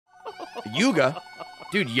Yuga?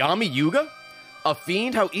 Dude, Yami Yuga? A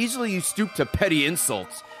fiend? How easily you stoop to petty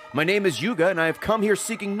insults. My name is Yuga, and I have come here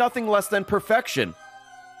seeking nothing less than perfection.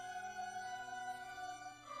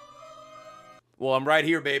 Well, I'm right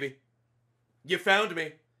here, baby. You found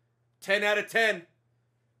me. 10 out of 10.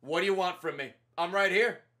 What do you want from me? I'm right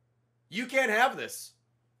here. You can't have this.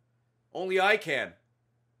 Only I can.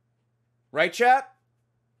 Right, chat?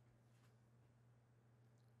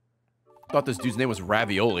 Thought this dude's name was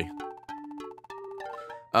Ravioli.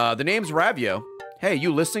 The name's Ravio. Hey,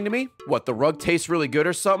 you listening to me? What, the rug tastes really good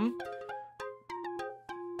or something?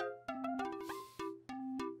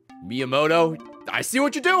 Miyamoto, I see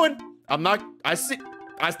what you're doing. I'm not,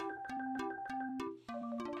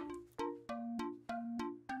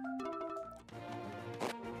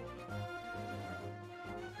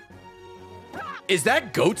 Is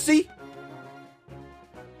that Goatsy?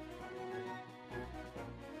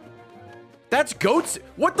 That's Goatsy.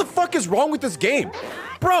 What the fuck is wrong with this game?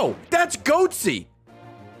 Bro, that's Goatsy.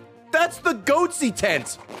 That's the Goatsy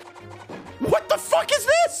tent. What the fuck is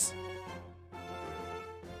this?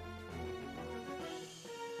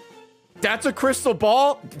 That's a crystal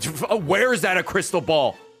ball? Where is that a crystal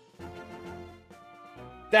ball?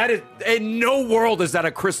 That is, in no world is that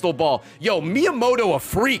a crystal ball. Yo, Miyamoto a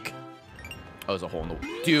freak. Oh, there's a hole in the...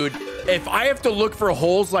 Dude, if I have to look for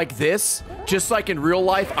holes like this, just like in real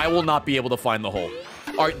life, I will not be able to find the hole.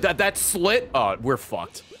 All right, that slit, we're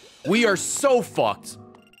fucked. We are so fucked.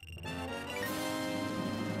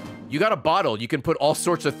 You got a bottle. You can put all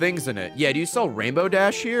sorts of things in it. Yeah, do you sell Rainbow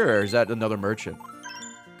Dash here, or is that another merchant?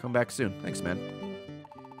 Come back soon. Thanks, man.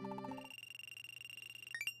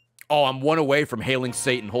 Oh, I'm one away from hailing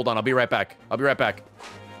Satan. Hold on, I'll be right back. I'll be right back.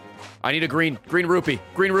 I need a green rupee.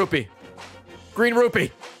 Green rupee. Green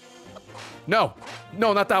rupee. No.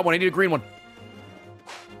 No, not that one. I need a green one.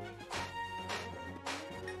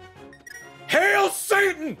 Hail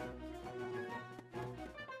Satan!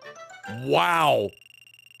 Wow.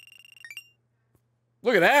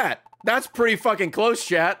 Look at that. That's pretty fucking close,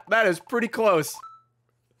 chat. That is pretty close.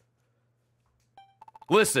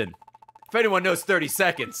 Listen, if anyone knows 30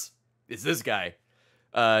 seconds, it's this guy.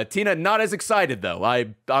 Tina, not as excited, though.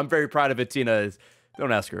 I'm very proud of it, Tina.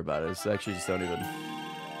 Don't ask her about it. It's actually just don't even...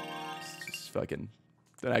 Just fucking...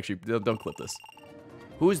 Don't clip this.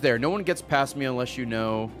 Who's there? No one gets past me unless you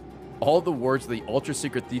know all the words of the Ultra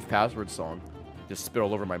Secret Thief password song. Just spit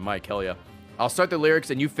all over my mic. Hell yeah. I'll start the lyrics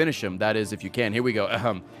and you finish them. That is, if you can. Here we go.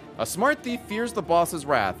 A smart thief fears the boss's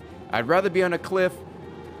wrath. I'd rather be on a cliff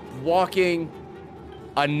walking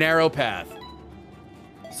a narrow path.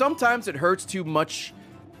 Sometimes it hurts too much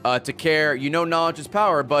to care. You know knowledge is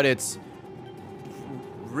power, but it's...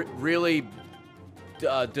 really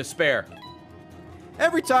despair.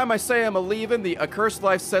 Every time I say I'm a-leaving, the accursed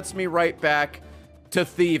life sets me right back to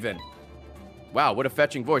thieving. Wow, what a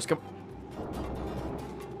fetching voice. Come.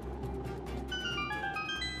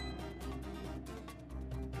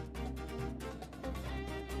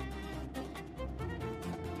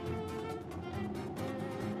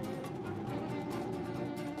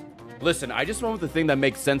 Listen, I just went with the thing that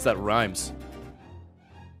makes sense that rhymes.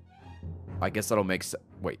 I guess that'll make sense.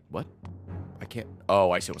 Wait, what? I can't.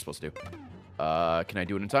 Oh, I see what I'm supposed to do. Can I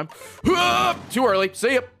do it in time? Too early.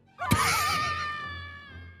 See ya.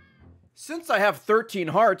 Since I have 13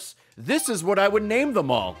 hearts, this is what I would name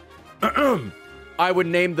them all. I would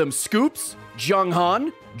name them Scoops,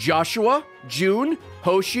 Junghan, Joshua, June,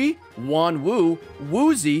 Hoshi, Wanwu,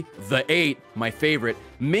 Woozy, the 8, my favorite,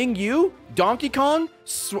 Mingyu, Donkey Kong,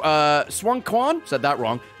 Swung Quan, said that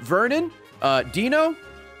wrong, Vernon, Dino,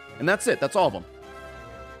 and that's it. That's all of them.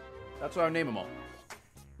 That's what I would name them all.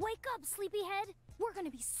 Wake up, sleepyhead. We're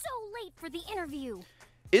gonna be so late for the interview.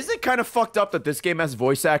 Is it kind of fucked up that this game has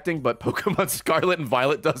voice acting, but Pokemon Scarlet and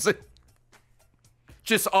Violet doesn't?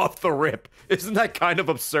 Just off the rip. Isn't that kind of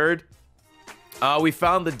absurd? We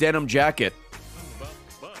found the denim jacket.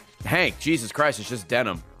 Hank, Jesus Christ, it's just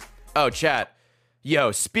denim. Oh, chat.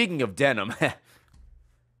 Yo, speaking of denim.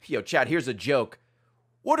 Yo, chat, here's a joke.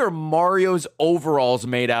 What are Mario's overalls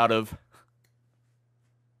made out of?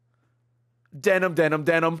 Denim, denim,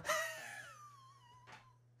 denim.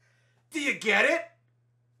 Do you get it?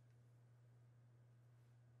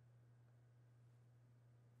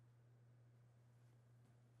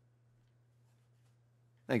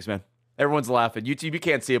 Thanks, man. Everyone's laughing. YouTube, you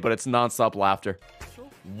can't see it, but it's nonstop laughter.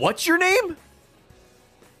 What's your name?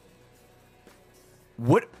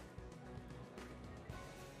 What?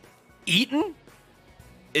 Eaton?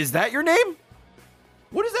 Is that your name?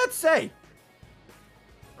 What does that say?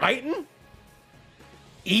 Eaton?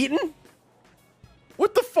 Eaton?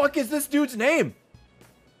 What the fuck is this dude's name?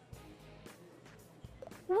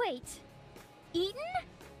 Wait, Eaton?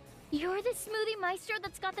 You're the smoothie maestro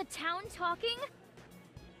that's got the town talking?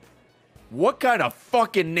 What kind of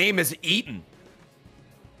fucking name is Eaton?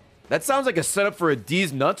 That sounds like a setup for a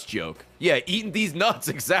D's Nuts joke. Yeah, eating these nuts,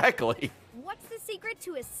 exactly. What's the secret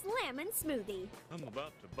to a slammin' smoothie? I'm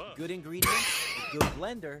about to bust. Good ingredients, a good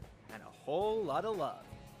blender, and a whole lot of love.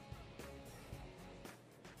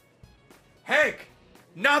 Hank!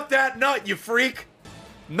 Not that nut, you freak!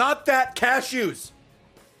 Not that cashews!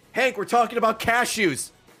 Hank, we're talking about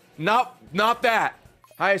cashews. Not that.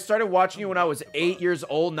 Hi, I started watching you when I was 8 years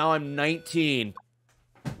old. Now I'm 19.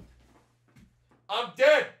 I'm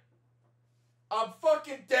dead. I'm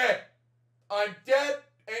fucking dead. I'm dead,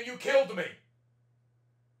 and you killed me.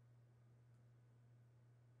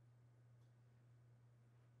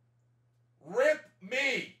 Rip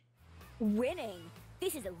me. Winning.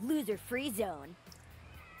 This is a loser-free zone.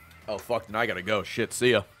 Oh, fuck, then I gotta go. Shit,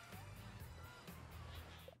 see ya.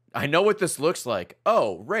 I know what this looks like.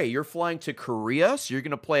 Oh, Ray, you're flying to Korea, so you're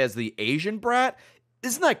gonna play as the Asian brat?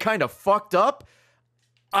 Isn't that kind of fucked up?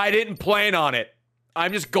 I didn't plan on it.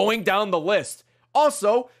 I'm just going down the list.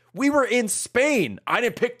 Also, we were in Spain. I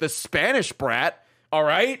didn't pick the Spanish brat, all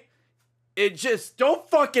right? It just, don't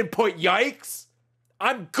fucking put yikes.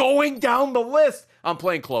 I'm going down the list. I'm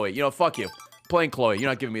playing Chloe. You know, fuck you. Playing Chloe. You're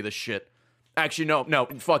not giving me this shit. Actually, no,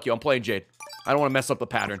 fuck you. I'm playing Jade. I don't want to mess up the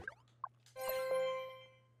pattern.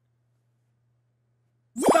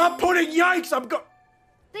 Stop putting yikes!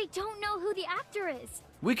 They don't know who the actor is.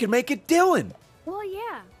 We can make it Dylan. Well,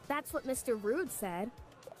 yeah, that's what Mr. Rude said.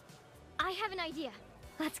 I have an idea.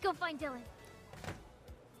 Let's go find Dylan.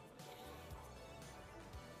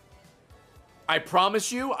 I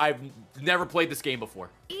promise you, I've never played this game before.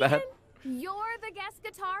 Ethan, you're the guest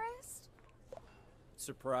guitarist?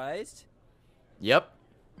 Surprised? Yep.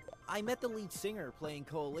 I met the lead singer playing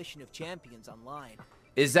Coalition of Champions online.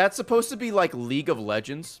 Is that supposed to be like League of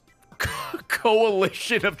Legends?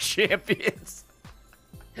 Coalition of Champions.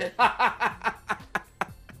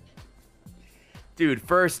 Dude,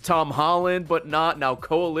 first Tom Holland, but not now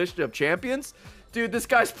Coalition of Champions? Dude, this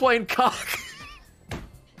guy's playing cock.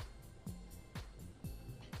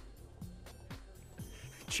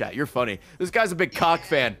 Chat, you're funny. This guy's a big cock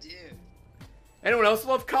fan. Dude. Anyone else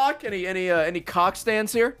love cock? Any cock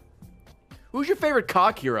stands here? Who's your favorite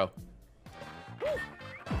cock hero?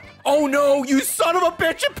 Oh no, you son of a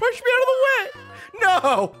bitch, you pushed me out of the way!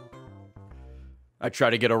 No! I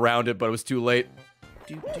tried to get around it, but it was too late.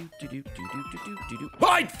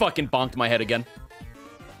 I fucking bonked my head again.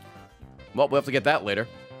 Well, we'll have to get that later.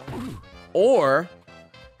 Or...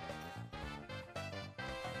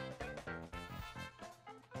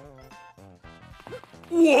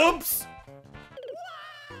 Whoops!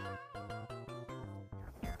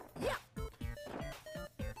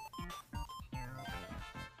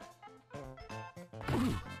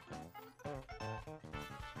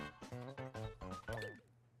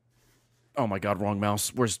 Oh my god, wrong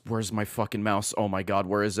mouse. Where's my fucking mouse? Oh my god,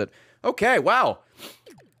 where is it? Okay, wow.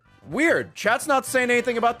 Weird. Chat's not saying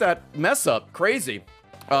anything about that mess up. Crazy.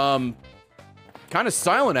 Kind of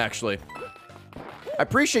silent, actually. I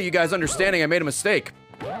appreciate you guys understanding I made a mistake.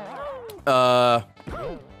 Yeah, I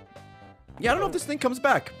don't know if this thing comes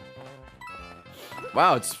back.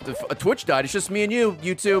 Wow, Twitch died. It's just me and you,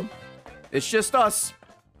 YouTube. It's just us.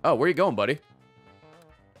 Oh, where you going, buddy?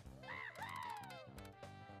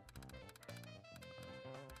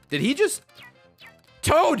 Did he just...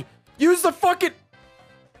 Toad! Use the fucking...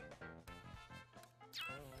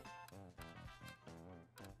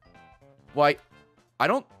 Why? I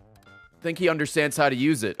don't think he understands how to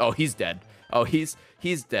use it. Oh, he's dead. Oh, he's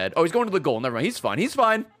dead. Oh, he's going to the goal. Never mind. He's fine. He's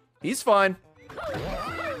fine. He's fine.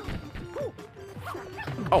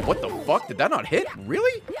 Oh, what the fuck? Did that not hit?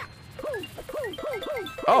 Really?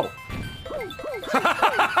 Oh.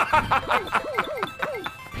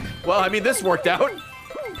 Well, I mean, this worked out.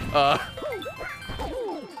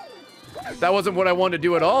 That wasn't what I wanted to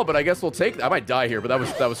do at all, but I guess we'll take that. I might die here, but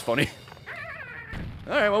that was funny.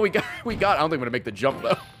 All right, well, we got. I don't think I'm gonna make the jump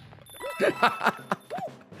though. I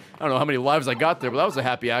don't know how many lives I got there, but that was a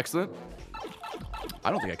happy accident.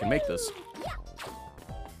 I don't think I can make this.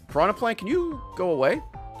 Piranha Plant, can you go away?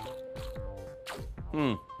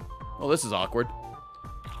 Well, this is awkward.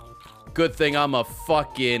 Good thing I'm a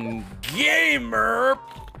fucking gamer.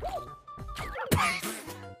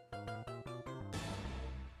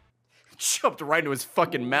 Jumped right into his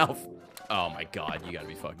fucking mouth. Oh my god, you gotta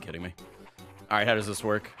be fucking kidding me. Alright, how does this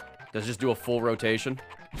work? Does it just do a full rotation?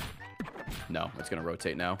 No, it's gonna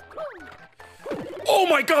rotate now. Oh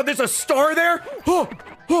my god, there's a star there? Oh,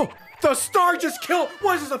 the star just killed.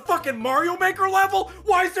 What is this, a fucking Mario Maker level?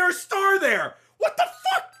 Why is there a star there? What the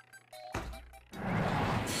fuck?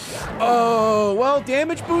 Oh, well,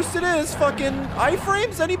 damage boost it is. Fucking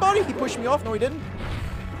iframes, anybody? He pushed me off. No, he didn't.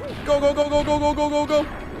 Go, go, go, go, go, go, go, go, go.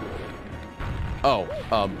 Oh,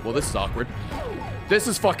 well, this is awkward. This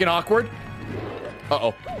is fucking awkward.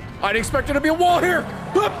 Uh-oh. I didn't expect there to be a wall here.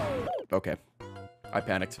 Okay. I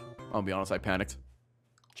panicked. I'll be honest, I panicked.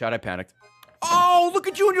 Chad, I panicked. Oh, look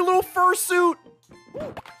at you in your little fursuit.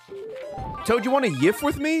 Toad, you want to yiff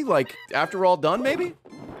with me? Like, after we're all done, maybe?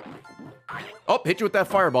 Oh, hit you with that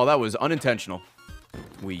fireball. That was unintentional.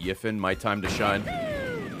 We yiffin', my time to shine.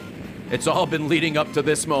 It's all been leading up to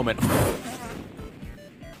this moment.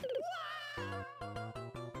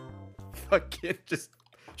 Fucking just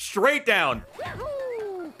straight down. There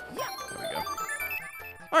we go.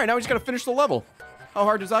 All right, now we just gotta finish the level. How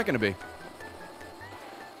hard is that gonna be?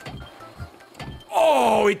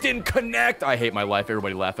 Oh, it didn't connect. I hate my life.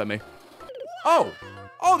 Everybody laugh at me. Oh,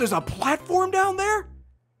 oh, there's a platform down there?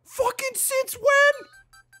 Fucking since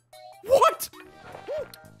when? What?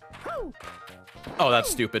 Oh, that's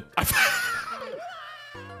stupid.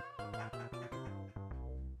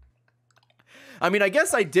 I mean, I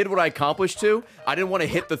guess I did what I accomplished to. I didn't want to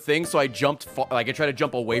hit the thing, so I jumped, like I tried to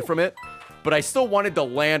jump away from it. But I still wanted to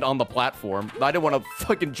land on the platform. I didn't want to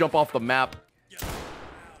fucking jump off the map.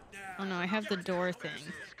 Oh no, I have the door thing.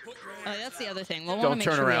 Oh, that's the other thing. We'll want to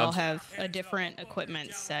make sure we all have a different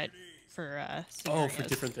equipment set for scenarios. Oh, for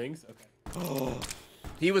different things? Okay. Oh,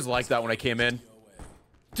 he was like that when I came in.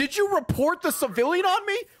 Did you report the civilian on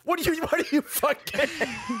me? What do you fucking...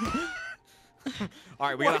 All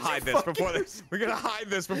right, we gotta hide this before this. We're gonna hide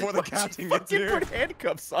this before the captain gets here. Put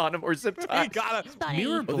handcuffs on him or zip ties. We gotta.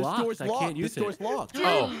 Mirror blocked. I can't use it. This door's locked.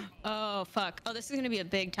 Oh. Oh fuck. Oh, this is gonna be a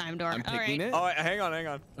big time door. I'm all right. it. Oh, hang on, hang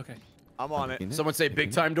on. Okay. I'm on it. Someone say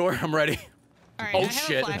big time door. I'm ready. All right. Oh I have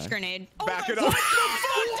shit. a flash grenade. Oh, Back it up.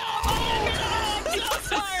 I'm so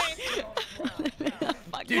sorry.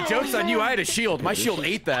 Dude, joke's on you. I had a shield. My shield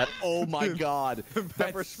ate that. Oh my god. Pepper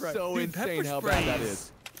That's spray. so Dude, insane how bad that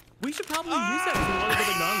is. We should probably use that if we want to go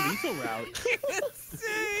the non-lethal route.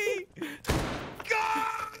 See?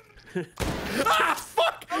 Ah,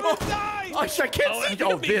 fuck! Oh, die! I can't see.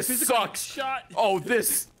 Oh, this sucks. Shot. Oh,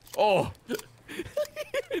 this. Oh.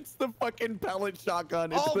 It's the fucking pellet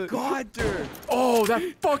shotgun. It's Oh god, dude. Oh,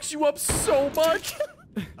 that fucks you up so much.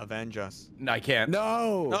 Avenge us. No, I can't.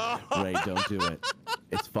 No. Ray, don't do it.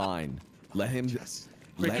 It's fine. Let him just.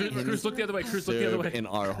 Wait, Cruz, look the other way. Cruz, look the other way. In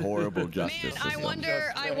our horrible justice Man, system.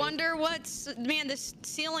 I wonder what's. Man, this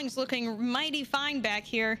ceiling's looking mighty fine back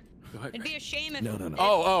here. It'd be a shame if. No.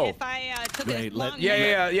 If I took Ray, it long.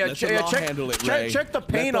 Yeah. Let the law handle it, Ray. Check the Let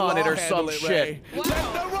paint the on it law or some handle it, shit. Ray. Wow.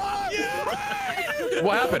 Let the law.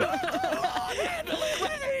 What happened?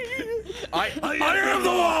 I am the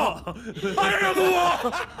law! I am the law!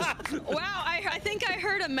 Wow, I think I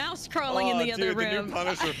heard a mouse crawling in the other dude, room. The new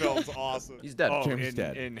Punisher film's awesome. He's dead. Oh, Jim's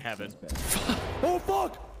dead. in heaven. Oh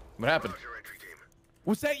fuck! What happened?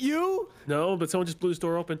 Was that you? No, but someone just blew his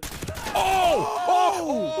door open.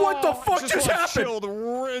 Oh! What the fuck just happened? Shield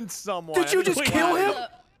rinse someone. Did you just kill him?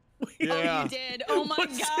 Yeah. Oh, you did. Oh my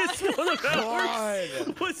What's god. this one about? God.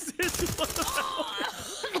 What's this one about?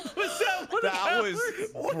 What's that one That about? was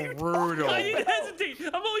brutal. I didn't hesitate.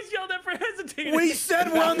 I'm always yelled at for hesitating. We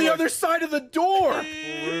said we're on the other side of the door!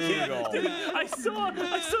 Brutal. Dude, I saw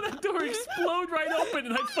that door explode right open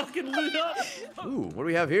and I fucking lit up. Ooh, what do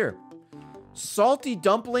we have here? Salty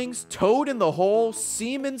dumplings, toad in the hole,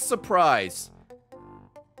 semen surprise.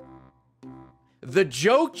 The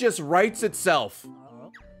joke just writes itself.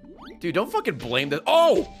 Dude, don't fucking blame this.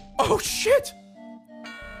 Oh! Oh, shit!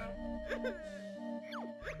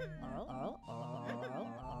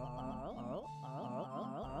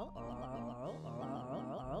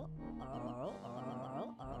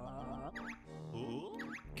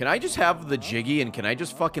 Can I just have the jiggy and can I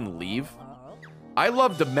just fucking leave? I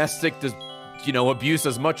love domestic, abuse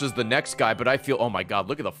as much as the next guy, but I feel, oh my god,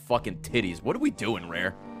 look at the fucking titties. What are we doing,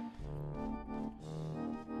 Rare?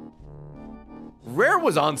 Rare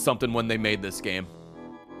was on something when they made this game.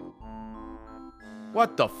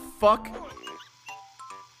 What the fuck?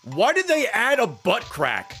 Why did they add a butt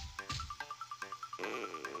crack?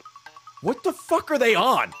 What the fuck are they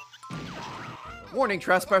on? Warning,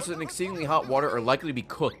 trespassers in exceedingly hot water are likely to be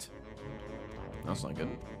cooked. That's not good.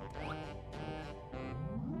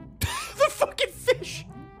 The fucking fish!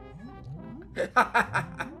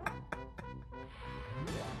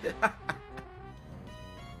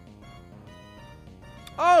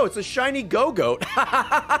 Oh, it's a shiny go-goat.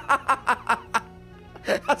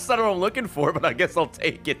 That's not what I'm looking for, but I guess I'll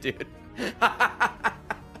take it, dude.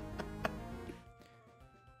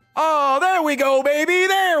 Oh, there we go, baby.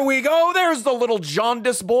 There we we go. There's the little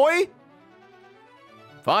jaundice boy.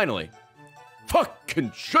 Finally.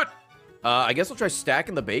 Fucking shit. I guess I'll try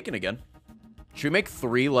stacking the bacon again. Should we make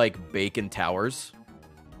 3, like, bacon towers?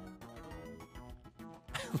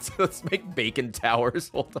 Let's make bacon towers.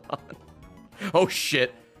 Hold on. Oh,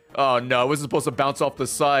 shit. Oh, no. This is supposed to bounce off the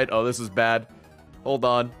side. Oh, this is bad. Hold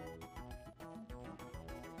on.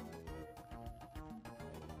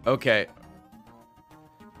 Okay.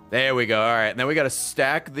 There we go. All right. And then we got to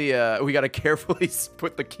stack the, we got to carefully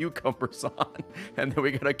put the cucumbers on. And then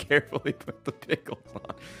we got to carefully put the pickles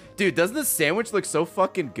on. Dude, doesn't this sandwich look so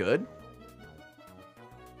fucking good?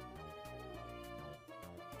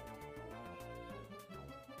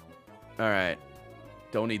 All right.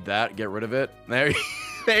 Don't need that. Get rid of it. There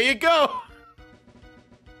you go.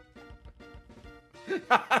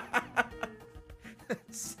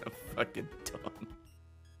 So fucking dumb.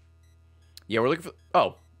 Yeah, we're looking for...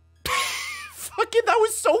 Oh. Fucking, that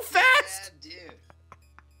was so fast. Yeah, dude.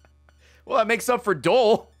 Well, that makes up for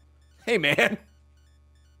Dole. Hey, man.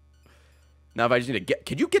 Now if I just need to get...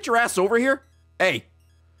 Can you get your ass over here? Hey.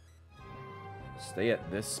 Stay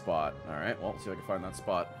at this spot. All right, well, let's see if I can find that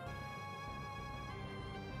spot.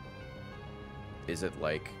 Is it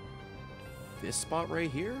like this spot right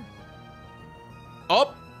here?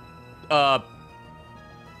 Oh!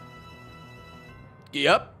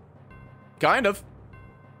 Yep. Kind of.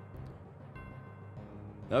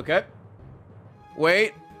 Okay.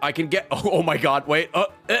 Wait, I can get... Oh my god, wait.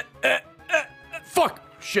 Fuck!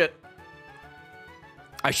 Shit.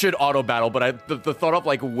 I should auto-battle, but the thought of,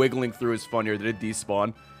 like, wiggling through is funnier. Did it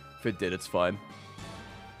despawn? If it did, it's fine.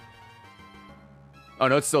 Oh,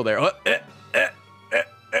 no, it's still there.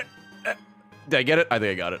 Did I get it? I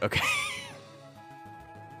think I got it. Okay.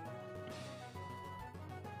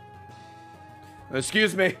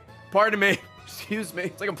 Excuse me. Pardon me. Excuse me.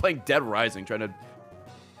 It's like I'm playing Dead Rising, trying to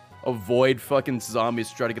avoid fucking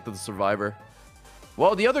zombies, try to get to the survivor.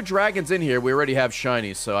 Well, the other dragons in here, we already have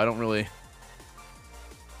shinies, so I don't really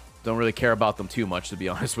care about them too much, to be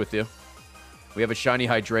honest with you. We have a shiny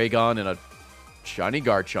Hydreigon and a shiny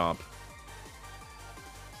Garchomp.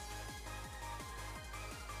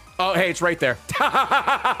 Oh, hey, it's right there.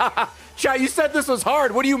 Chat, you said this was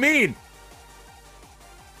hard. What do you mean?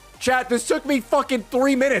 Chat, this took me fucking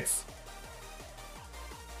 3 minutes.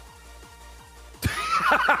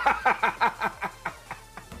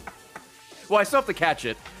 Well, I still have to catch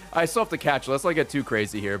it. Let's not get too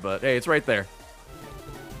crazy here, but hey, it's right there.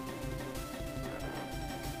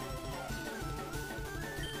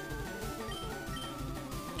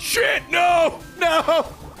 Shit, no!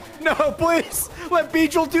 No! No, please! Let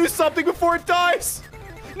Beedrill do something before it dies!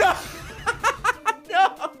 No!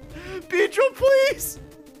 No! Beedrill, please!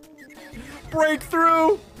 Break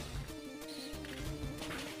through!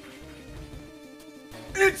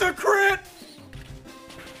 It's a crit!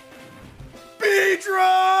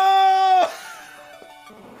 Beedrill!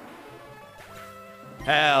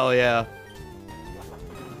 Hell yeah.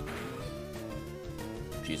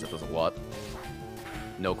 Jeez, that does a lot.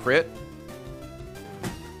 No crit.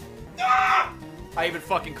 Ah! I even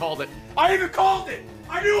fucking called it. I even called it!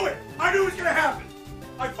 I knew it! I knew it was gonna happen!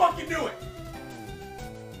 I fucking knew it!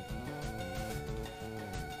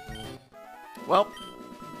 Well,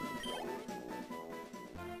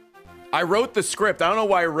 I wrote the script. I don't know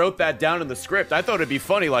why I wrote that down in the script. I thought it'd be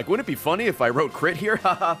funny. Like, wouldn't it be funny if I wrote crit here?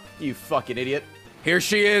 Haha, you fucking idiot. Here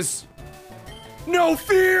she is. No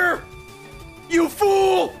fear! You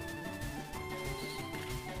fool!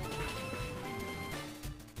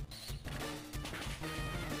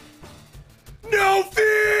 No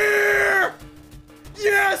fear!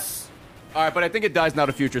 Yes! All right, but I think it dies now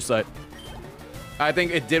to future sight. I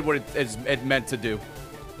think it did what it meant to do.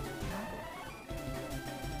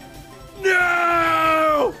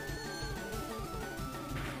 No!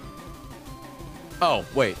 Oh,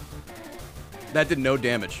 wait. That did no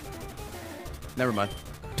damage. Never mind.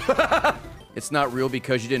 It's not real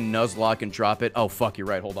because you didn't Nuzlocke and drop it. Oh, fuck, you're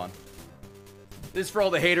right. Hold on. This is for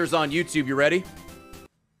all the haters on YouTube. You ready?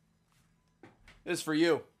 This is for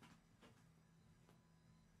you.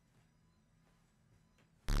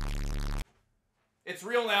 It's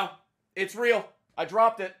real now. It's real. I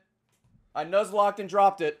dropped it. I Nuzlocked and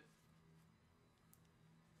dropped it.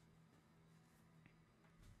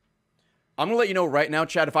 I'm gonna let you know right now,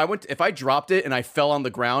 Chad. If I dropped it and I fell on the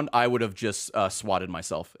ground, I would have just swatted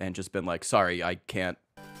myself and just been like, "Sorry, I can't.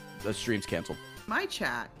 The stream's canceled." My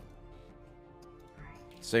chat.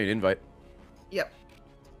 Send an invite. Yep.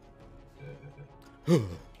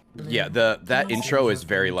 Yeah, that intro is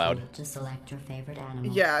very loud. To select your favorite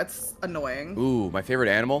animal. Yeah, it's annoying. Ooh, my favorite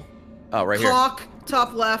animal? Oh, right here. Hawk,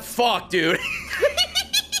 top left. Fuck, dude.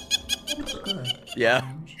 Yeah.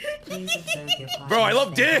 Bro, I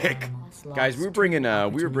love dick. Guys, we were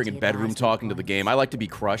bringing bedroom talking to the game. I like to be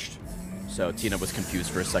crushed, so Tina was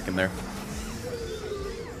confused for a second there.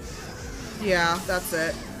 Yeah, that's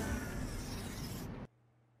it.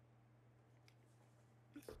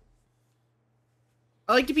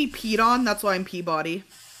 I like to be peed on. That's why I'm Peabody.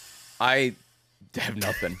 I have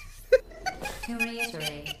nothing.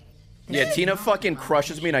 Yeah, Tina fucking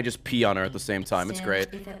crushes me and I just pee on her at the same time. It's great.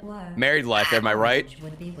 Married life, am I right?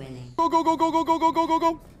 Go, go, go, go, go, go, go, go, go,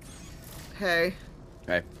 go. Hey.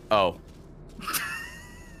 Hey. Oh.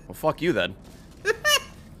 Well, fuck you then.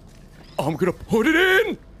 I'm gonna put it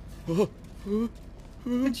in!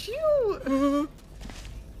 Did you...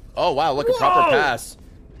 Oh, wow, look, a proper pass.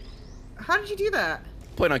 How did you do that?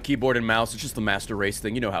 Playing on keyboard and mouse, it's just the master race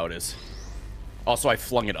thing. You know how it is. Also, I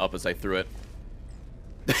flung it up as I threw it.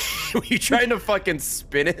 Were you trying to fucking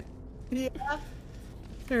spin it? Yeah.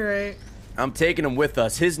 Alright. I'm taking him with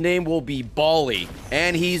us. His name will be Bally,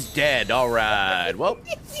 and he's dead. All right. Well,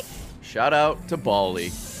 shout out to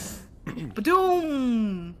Bally.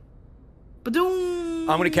 Ba-doom. Ba-doom.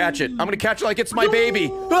 I'm gonna catch it. I'm gonna catch it like it's my baby.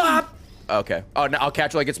 Ah! Okay. Oh, no, I'll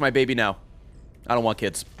catch it like it's my baby now. I don't want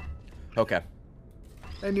kids. Okay.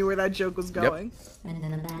 I knew where that joke was going.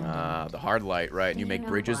 The hard light, right? You make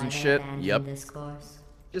bridges and shit? Yep.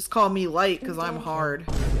 Just call me Light, because I'm hard.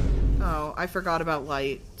 Oh, I forgot about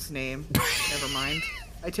Light's name. Never mind.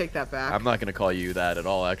 I take that back. I'm not gonna call you that at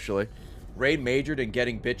all, actually. Raid majored in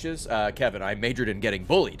getting bitches. Kevin, I majored in getting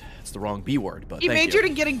bullied. It's the wrong B word, but he thank majored you.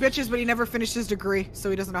 in getting bitches, but he never finished his degree, so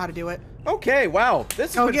he doesn't know how to do it. Okay, wow.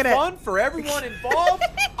 This has been fun for everyone involved.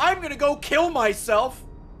 I'm gonna go kill myself.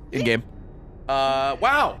 In-game.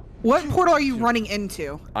 Wow. What portal are you running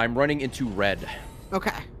into? I'm running into red.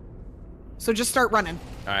 Okay. So just start running.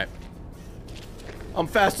 Alright. I'm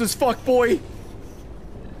fast as fuck, boy.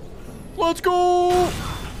 Let's go!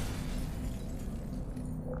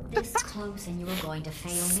 This close and you were going to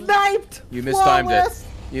fail me. Sniped! You mistimed Flawless. it.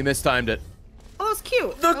 You mistimed it. Oh, that's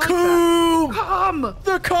cute. The coom! Cum!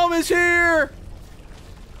 The cum is here!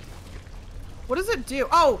 What does it do?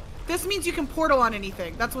 Oh, this means you can portal on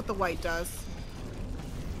anything. That's what the white does.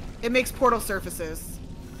 It makes portal surfaces.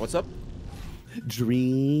 What's up?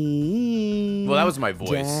 Dream. Well, that was my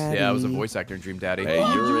voice. Daddy. Yeah, I was a voice actor in Dream Daddy. Hey,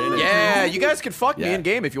 you're in it. Yeah, you guys could fuck me in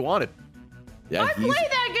game if you wanted. Yeah, I played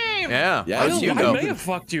that game! Yeah, Yeah, I was I Hugo. may have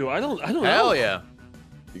fucked you. I don't know. Hell yeah.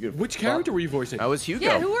 Which character were you voicing? I was Hugo.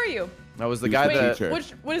 Yeah, who are you? I was the He guy was the that... teacher.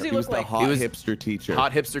 What does he He was look like? the hot hipster teacher.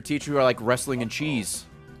 Hot hipster teacher who are like wrestling and cheese.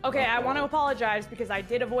 Okay, I want to apologize because I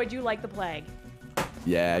did avoid you like the plague.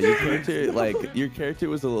 Yeah, your character, your character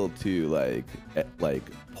was a little too, like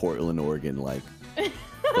Portland, Oregon, like,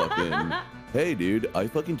 fucking, hey, dude, I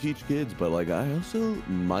fucking teach kids, but, like, I also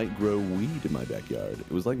might grow weed in my backyard.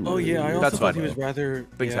 It was, like, really Oh, yeah, I also That's thought fine. he was rather...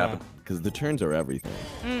 Things happen. Because the turns are everything.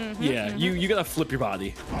 Yeah, you gotta flip your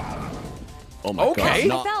body. Oh, my Okay.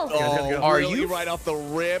 God. Oh, Are really? you- Right off the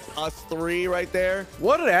rip? Us three right there?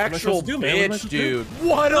 What an actual supposed to do, man? What am I bitch, supposed to do? dude.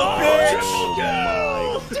 What a bitch!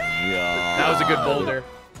 Oh, my God. That was a good boulder.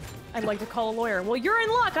 I'd like to call a lawyer. Well, you're in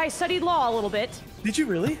luck. I studied law a little bit. Did you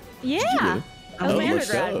really? Yeah. really? I was Oh, my much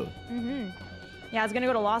undergrad. so. Yeah, I was gonna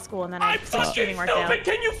go to law school and then I stopped didn't work out.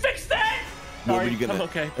 Can you fix that? What were Sorry, you gonna... I'm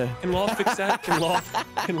okay. Can law fix that? Can law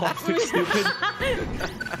fix stupid?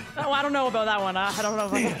 Oh, I don't know about that one. I don't know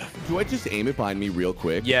about that. Do I just aim it behind me real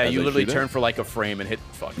quick? Yeah, as you I literally shoot it? turn for like a frame and hit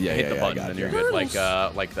Yeah, hit yeah, the yeah, I button got and you. you're good. Like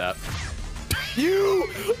that. You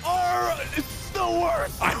are the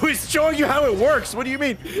worst. I was showing you how it works. What do you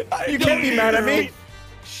mean? You can't be mad at me.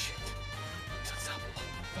 Shit. It's unstoppable.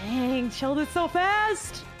 Dang, chilled it so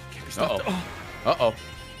fast. Uh-oh. Uh-oh.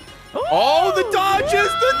 Oh, the dodges!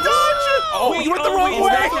 The dodges! Oh, Wait, you went the wrong wait,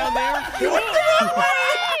 way! down there? You went the wrong way!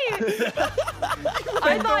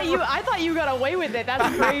 I thought you got away with it.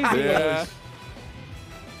 That's crazy. Yeah.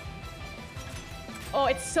 Oh,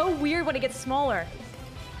 it's so weird when it gets smaller.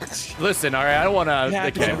 Listen, all right, I don't want to...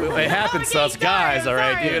 happens. It happens to us guys, all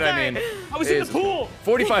right, dude? I mean... I was in the pool.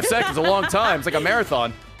 45 seconds, a long time. It's like a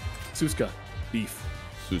marathon. Suska, beef.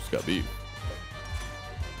 Suska beef.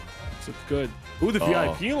 This looks good. Ooh, the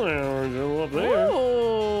VIP lounge up there.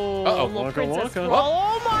 Ooh. Uh-oh. Little Waka princess. waka.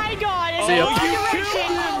 Oh my god. It's See ya. in direction.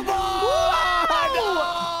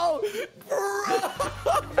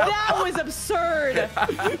 That was absurd.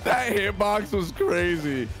 That hitbox was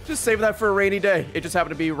crazy. Just save that for a rainy day. It just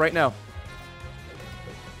happened to be right now.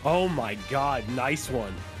 Oh my god, nice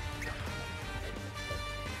one.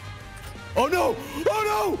 Oh no!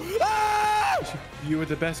 Oh no! Ah! You were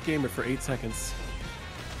the best gamer for 8 seconds.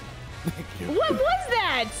 What was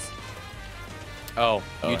that? Oh,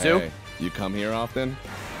 Oh, you too? hey, you come here often?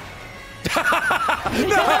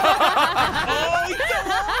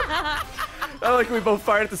 I like we both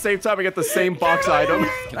fired at the same time. I get the same box item.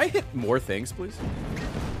 Can I hit more things, please?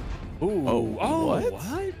 Ooh. Oh, what?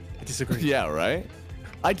 I disagree. Yeah, right?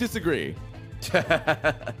 I disagree.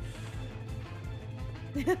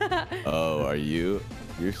 Oh, are you?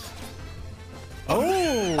 You're...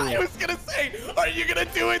 Oh! I was gonna say, are you gonna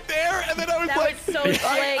do it there? And then I was That like, was so slick.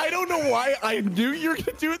 I don't know why I knew you were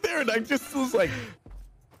gonna do it there, and I just was like,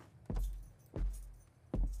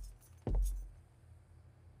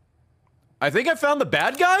 I think I found the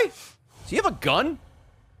bad guy. Does he have a gun?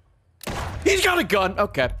 He's got a gun.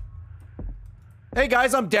 Okay. Hey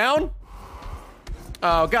guys, I'm down.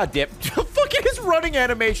 Oh god damn! Fuck at his running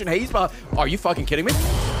animation. Hey, he's about. Are you fucking kidding me?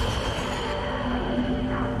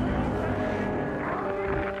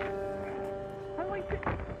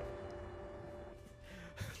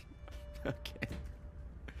 Okay.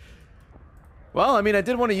 Well, I mean, I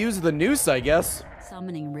did want to use the noose, I guess.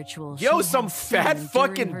 Summoning ritual. Yo, some fat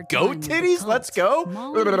fucking goat titties. Let's go.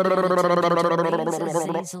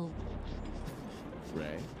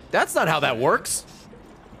 That's not how that works.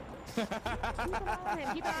 Keep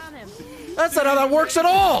it on him. That's not how that works at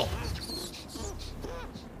all.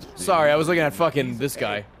 Sorry, I was looking at fucking this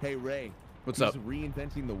guy. Hey, Ray. What's he's up?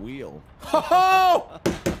 Reinventing the wheel. Oh,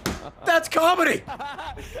 that's comedy. Can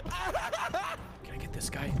I get this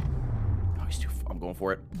guy? Oh, he's too. I'm going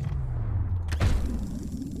for it.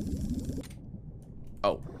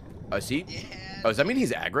 Oh, is he? Yeah. Oh, does that mean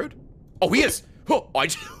he's aggroed? Oh, he is. Oh, oh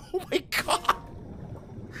my god!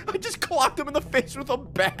 I just clocked him in the face with a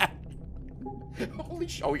bat. Holy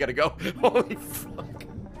shit! Oh, we gotta go. Holy fuck!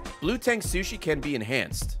 Blue Tang sushi can be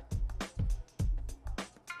enhanced.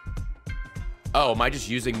 Oh, am I just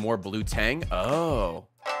using more Blue Tang? Oh.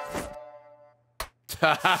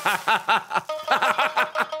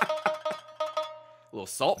 Little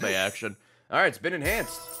Salt Bay action. All right, it's been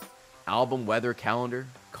enhanced. Album, weather, calendar,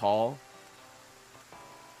 call,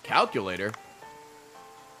 calculator.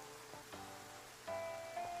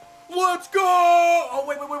 Let's go! Oh,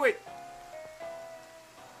 wait.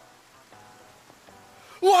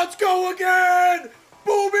 Let's go again!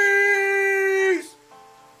 Boobies!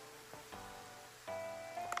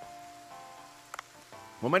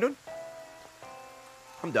 What am I doing?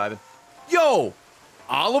 I'm diving. Yo!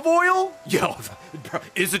 Olive oil? Yo, bro,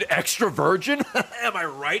 is it extra virgin? Am I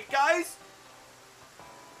right, guys?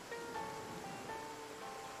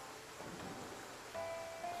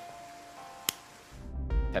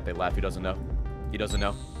 Pepe laugh, he doesn't know. He doesn't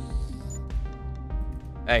know.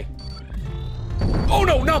 Hey. Oh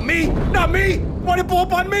no, not me! Not me! Why'd it blow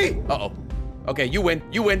up on me? Uh-oh. Okay, you win.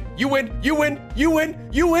 You win. You win. You win. You win.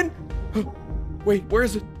 You win. Wait, where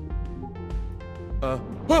is it?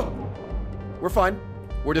 Oh, we're fine.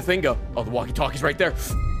 Where'd the thing go? Oh, the walkie-talkie's right there.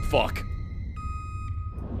 Fuck.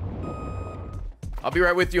 I'll be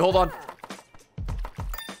right with you. Hold on.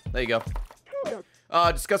 There you go.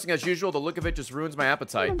 Disgusting as usual. The look of it just ruins my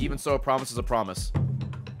appetite. Even so, a promise is a promise.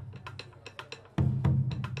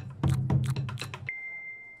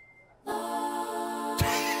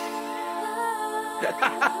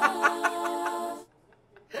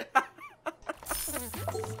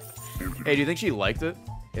 Hey, do you think she liked it?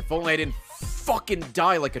 If only I didn't fucking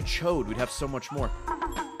die like a chode, we'd have so much more.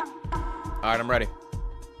 Alright, I'm ready.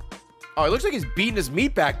 Oh, it looks like he's beating his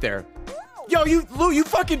meat back there. Yo, Lou, you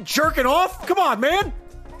fucking jerking off? Come on, man.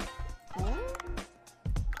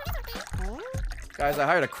 Guys, I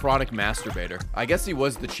hired a chronic masturbator. I guess he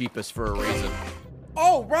was the cheapest for a reason.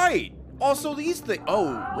 Oh, right. Also, these things.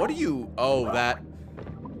 Oh, what are you? Oh, that.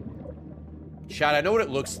 Chad, I know what it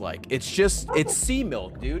looks like. It's sea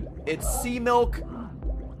milk, dude. It's sea milk.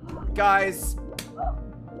 Guys,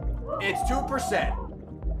 it's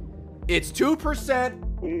 2%. It's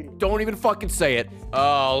 2%. Don't even fucking say it.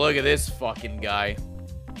 Oh, look at this fucking guy.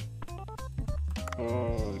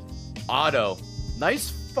 Otto.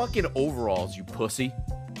 Nice fucking overalls, you pussy.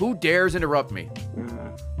 Who dares interrupt me?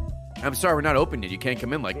 I'm sorry, we're not open yet. You can't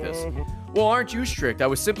come in like this. Well, aren't you strict? I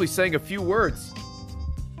was simply saying a few words.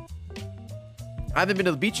 I haven't been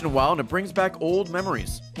to the beach in a while, and it brings back old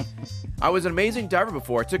memories. I was an amazing diver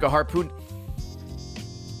before. I took a harpoon.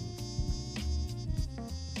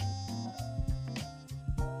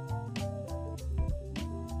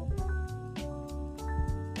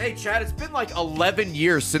 Hey, Chad, it's been like 11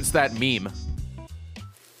 years since that meme.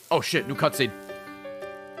 Oh, shit, new cutscene.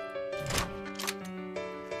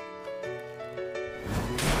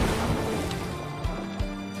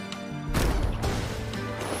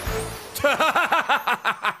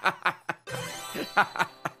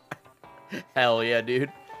 Hell yeah,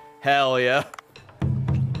 dude. Hell yeah.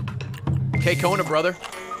 Okay, Kona, brother.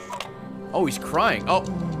 Oh, he's crying. Oh.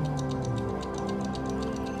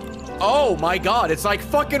 Oh my god, it's like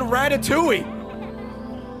fucking Ratatouille.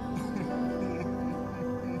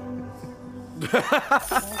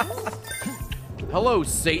 Hello,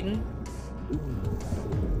 Satan.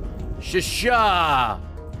 Shisha.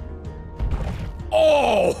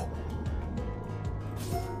 Oh.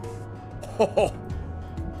 Oh.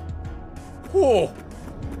 Oh.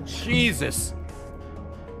 Jesus.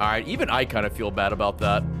 All right, even I kind of feel bad about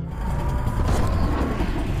that.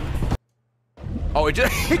 Oh, it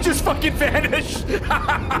just fucking vanished.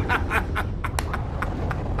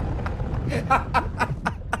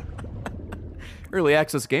 Early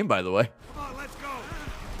access game, by the way. Come on, let's go.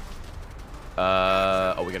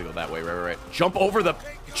 Oh, we gotta go that way. Right. Jump over the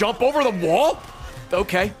wall?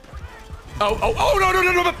 Okay. Oh,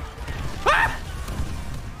 no. Ah!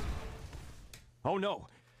 Oh no.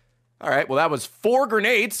 All right, well, that was 4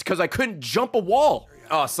 grenades because I couldn't jump a wall.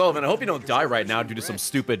 Oh, Sullivan, I hope you don't die right now due to some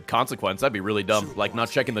stupid consequence. That'd be really dumb, like not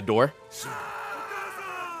checking the door.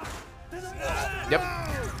 Yep.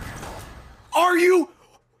 Are you?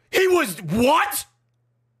 He was what?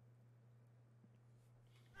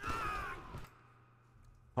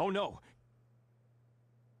 Oh no.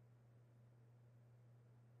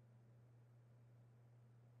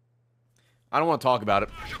 I don't want to talk about it.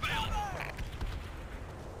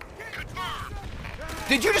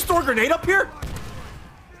 Did you just throw a grenade up here?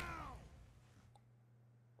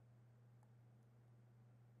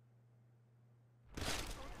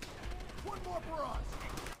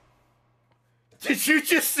 Did you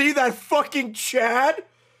just see that fucking Chad?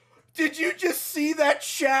 Did you just see that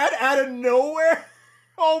Chad out of nowhere?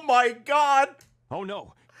 Oh my god. Oh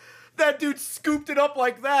no. That dude scooped it up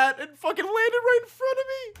like that and fucking landed right in front of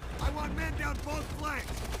me. I want men down both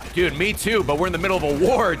flanks. Dude, me too, but we're in the middle of a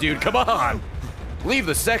war, dude. Come on. Leave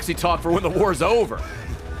the sexy talk for when the war's over.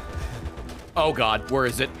 Oh god, where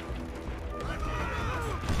is it?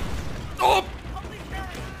 Oh!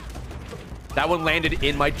 That one landed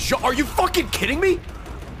in my jaw. Are you fucking kidding me?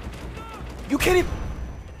 You kidding?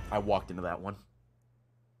 I walked into that one.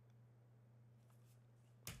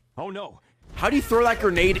 Oh no. How do you throw that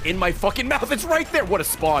grenade in my fucking mouth? It's right there. What a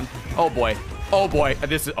spawn. Oh boy. Oh boy.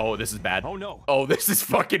 This is bad. Oh no. Oh, this is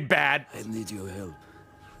fucking bad. I need your help.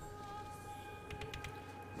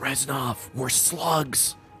 Reznov, we're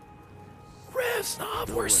slugs. Reznov,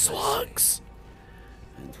 we're slugs.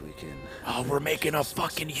 And we can... Oh, we're making a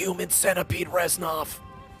fucking human centipede, Reznov.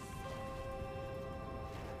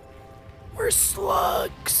 We're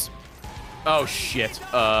slugs. Oh, shit.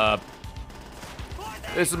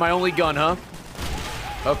 This is my only gun, huh?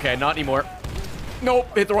 Okay, not anymore. Nope,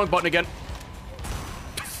 hit the wrong button again.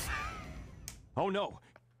 Oh, no.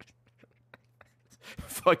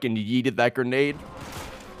 Fucking yeeted that grenade.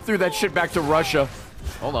 Threw that shit back to Russia.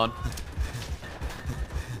 Hold on.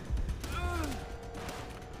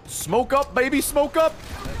 Smoke up, baby, smoke up.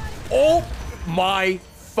 Oh my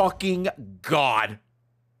fucking god.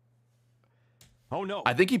 Oh no.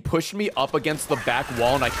 I think he pushed me up against the back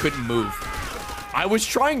wall and I couldn't move. I was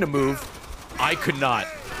trying to move. I could not.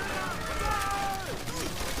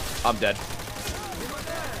 I'm dead.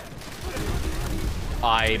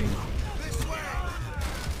 I'm...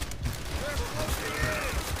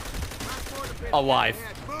 alive.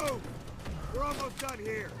 We're almost done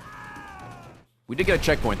here. We did get a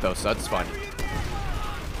checkpoint though, so that's fine.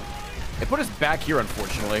 They put us back here,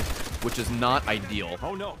 unfortunately, which is not ideal.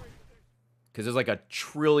 Oh no. Because there's like a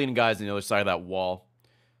trillion guys on the other side of that wall.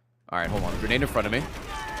 Alright, hold on. Grenade in front of me.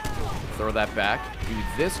 Throw that back. Do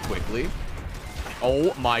this quickly.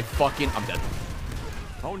 Oh my fucking... I'm dead.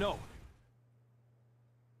 Oh no.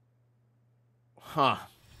 Huh.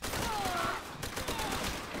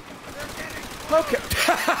 Okay.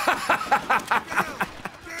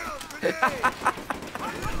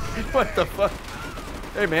 What the fuck?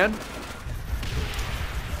 Hey, man.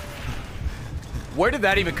 Where did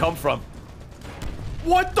that even come from?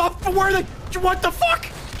 What the where are they? What the fuck?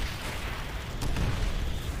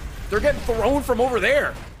 They're getting thrown from over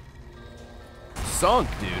there. Sunk,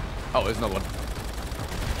 dude. Oh, there's another one.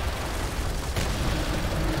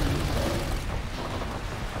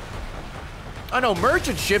 I know,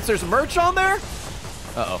 merchant ships. There's merch on there?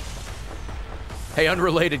 Uh-oh. Hey,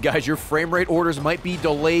 unrelated, guys. Your frame rate orders might be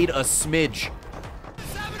delayed a smidge.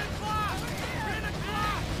 7 o'clock. 10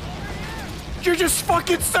 o'clock. You're just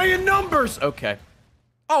fucking saying numbers. Okay.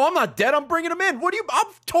 Oh, I'm not dead. I'm bringing them in. What do you... I'm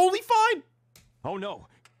totally fine. Oh, no.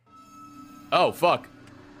 Oh, fuck.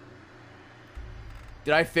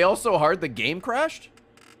 Did I fail so hard the game crashed?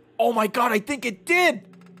 Oh my god, I think it did.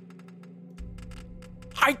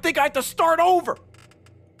 I think I have to start over.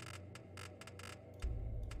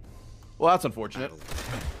 Well, that's unfortunate.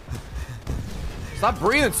 Stop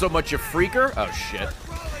breathing so much, you freaker. Oh, shit.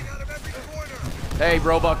 Hey,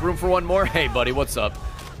 Roebuck, room for one more? Hey, buddy, what's up?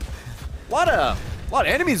 A lot of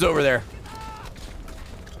enemies over there.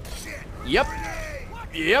 Yep.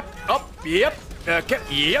 Yep. Oh, yep. Okay.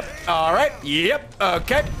 Yep. All right. Yep.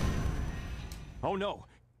 Okay. Oh, no.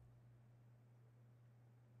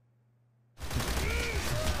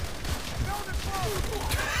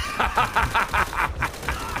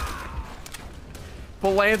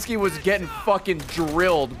 Polanski was getting fucking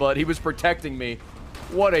drilled, but he was protecting me.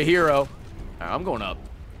 What a hero. Right, I'm going up.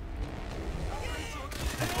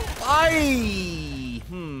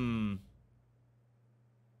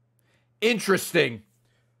 Interesting.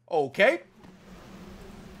 Okay.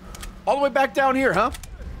 All the way back down here, huh?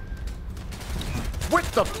 Where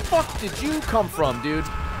the fuck did you come from, dude?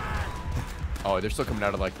 Oh, they're still coming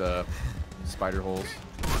out of, like, the spider holes.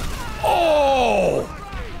 Oh!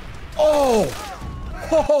 Oh!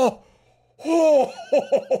 Oh! Oh!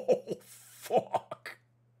 Oh! Fuck.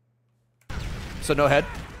 So no head?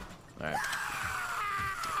 Alright.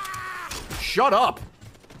 Shut up!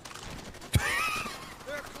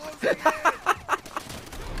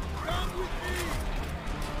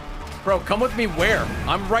 Bro, come with me where?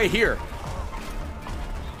 I'm right here.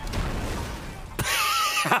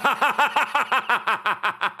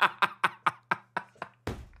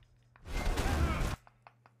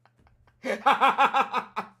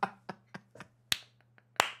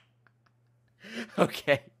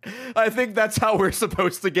 Okay. I think that's how we're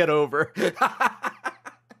supposed to get over.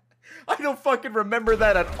 I don't fucking remember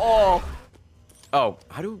that at all. Oh,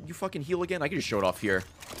 how do you fucking heal again? I can just show it off here.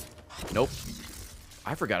 Nope.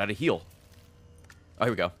 I forgot how to heal. Oh,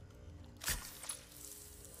 here we go.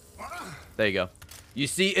 There you go. You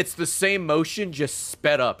see, it's the same motion, just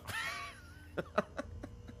sped up.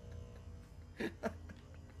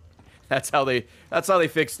 That's how they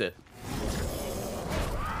fixed it.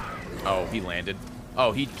 Oh, he landed.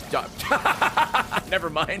 Oh, he never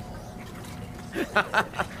mind.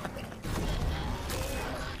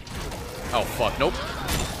 Oh, fuck. Nope.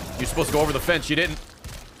 You're supposed to go over the fence. You didn't.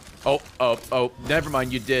 Oh. Never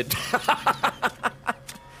mind. You did.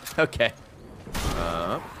 Okay.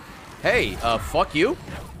 Hey, fuck you.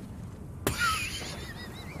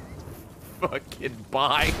 Fucking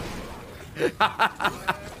bye.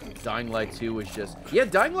 Dying Light 2 was just... Yeah,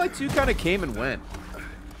 Dying Light 2 kind of came and went.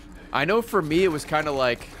 I know for me it was kind of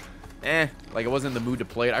like... like I wasn't in the mood to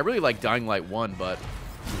play it. I really like Dying Light 1, but...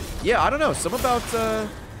 Yeah, I don't know. Some about...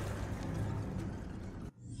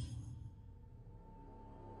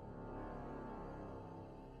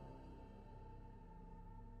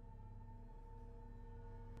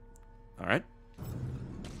 Alright.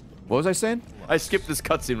 What was I saying? I skipped this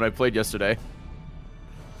cutscene when I played yesterday.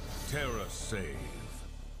 Terra save.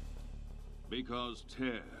 Because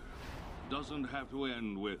tear doesn't have to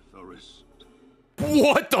end with a wrist.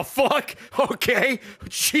 What the fuck? Okay.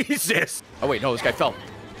 Jesus. Oh, wait. No, this guy fell.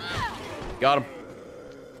 Got him.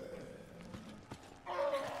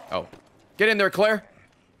 Oh. Get in there, Claire.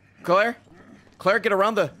 Claire? Claire, get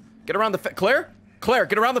around the fence. Claire? Claire,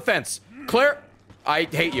 get around the fence. Claire? I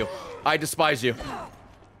hate you. I despise you.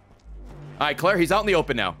 Alright, Claire, he's out in the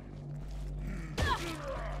open now.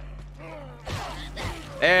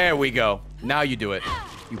 There we go. Now you do it.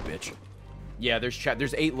 You bitch. Yeah,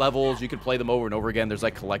 there's 8 levels. You can play them over and over again. There's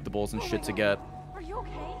like collectibles and shit to get. Are you okay?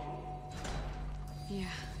 Yeah,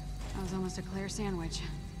 I was almost a Claire sandwich.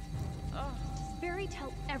 Barry,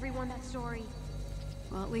 tell everyone that story.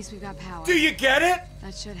 Well, at least we've got power. Do you get it?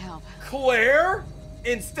 That should help. Claire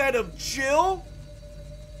instead of Jill?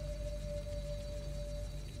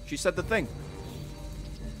 She said the thing.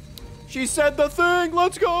 She said the thing.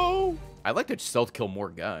 Let's go. I like to stealth kill more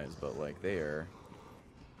guys, but like they are.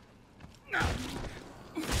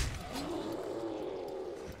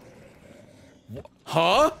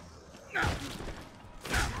 Huh?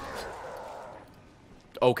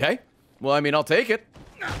 Okay. Well, I mean, I'll take it.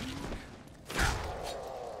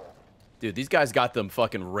 Dude, these guys got them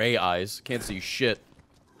fucking ray eyes. Can't see shit.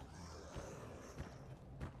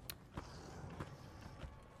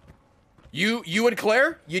 You and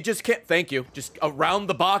Claire? You just can't. Thank you. Just around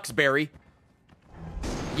the box, Barry.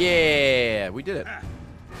 Yeah, we did it.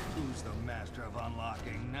 Who's the master of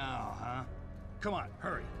unlocking now, huh? Come on,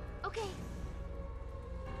 hurry. Okay.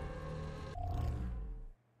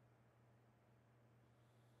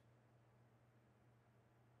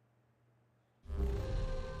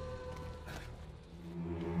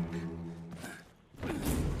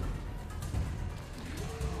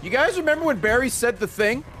 You guys remember when Barry said the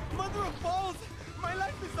thing? Mother of balls! My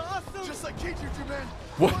life is awesome! Just like K2 man.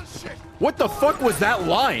 What? What the fuck was that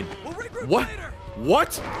line? We'll regroup What?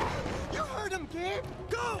 What? You heard him, kid.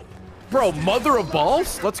 Go. Bro, mother of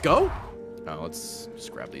balls? Let's go. Oh, let's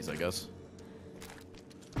just grab these, I guess.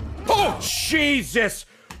 Oh, Jesus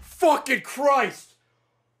fucking Christ.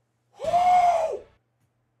 Woo!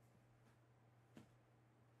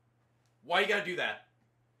 Why you gotta do that?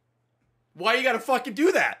 Why you gotta fucking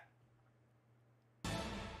do that?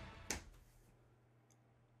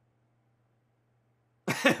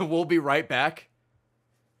 We'll be right back.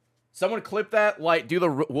 Someone clip that, like, do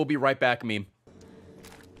the we'll be right back meme.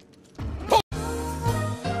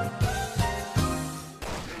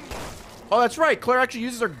 Oh, that's right. Claire actually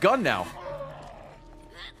uses her gun now.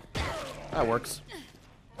 That works.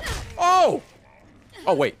 Oh!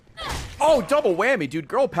 Oh, wait. Oh, double whammy, dude.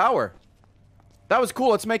 Girl power. That was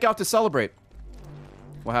cool. Let's make out to celebrate.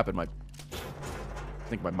 What happened, Mike? I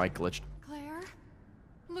think my mic glitched. Claire,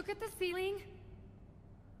 look at the ceiling.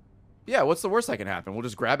 Yeah, what's the worst that can happen? We'll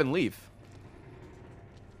just grab and leave.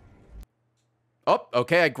 Oh,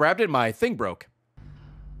 okay. I grabbed it. My thing broke.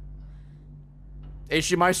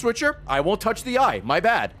 HDMI switcher? I won't touch the eye. My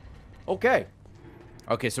bad. Okay.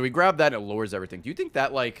 Okay, so we grab that and it lowers everything. Do you think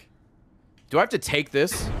that, like... Do I have to take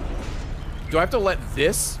this? Do I have to let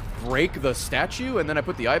this break the statue and then I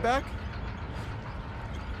put the eye back?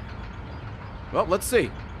 Well, let's see.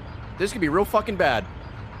 This could be real fucking bad.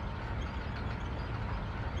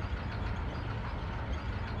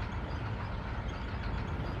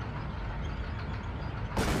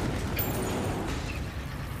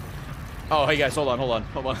 Oh, hey guys, hold on.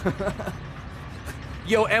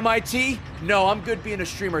 Yo, MIT? No, I'm good being a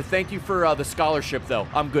streamer. Thank you for the scholarship, though.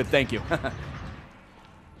 I'm good, thank you.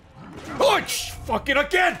 Oh, fucking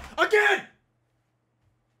again! Again!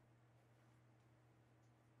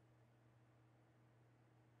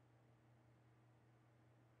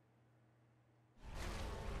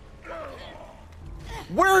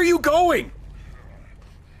 Where are you going?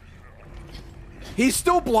 He's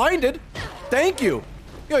still blinded. Thank you.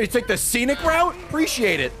 Yo, you take the scenic route?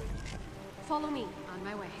 Appreciate it. Follow me. On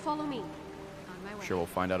my way. Follow me. On my way. Sure, we'll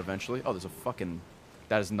find out eventually. Oh, there's a fucking...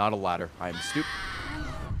 That is not a ladder. I am stupid.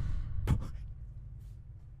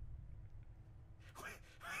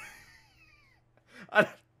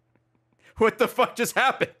 What the fuck just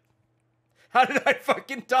happened? How did I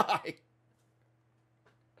fucking die?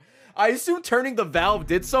 I assume turning the valve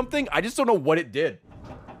did something. I just don't know what it did.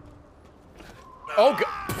 Oh, God.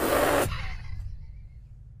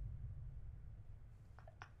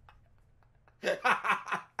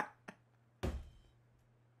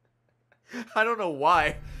 I don't know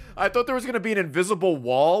why. I thought there was gonna be an invisible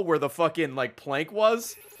wall where the fucking, like, plank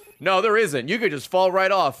was. No, there isn't. You could just fall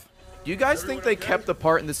right off. Do you guys think they kept the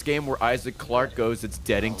part in this game where Isaac Clarke goes, it's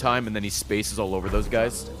deading time, and then he spaces all over those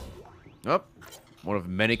guys? Oh, one of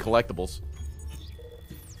many collectibles.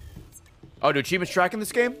 Oh, do achievements track in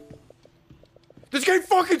this game? This game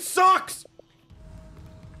fucking sucks!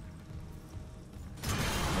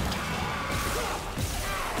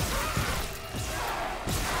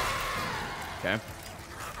 Okay.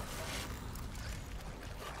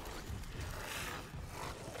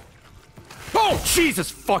 Oh,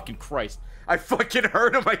 Jesus fucking Christ. I fucking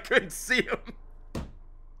heard him. I couldn't see him.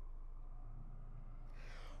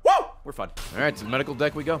 Whoa! We're fine. All right, to the medical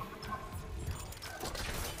deck we go.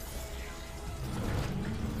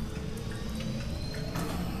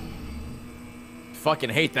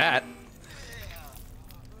 Fucking hate that.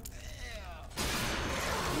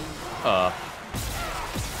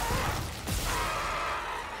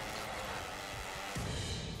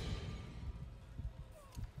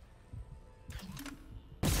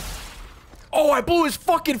 Oh, I blew his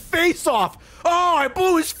fucking face off! Oh, I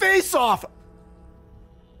blew his face off!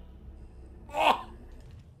 Oh.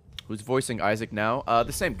 Who's voicing Isaac now?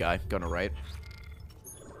 The same guy, Gunnar Wright.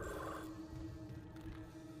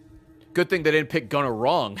 Good thing they didn't pick Gunnar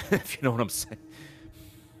wrong, if you know what I'm saying.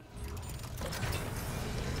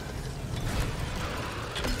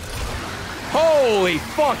 Holy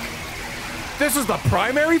fuck! This is the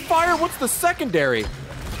primary fire? What's the secondary?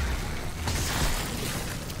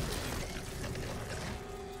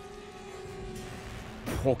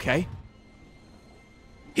 Okay.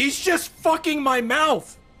 He's just fucking my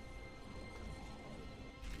mouth!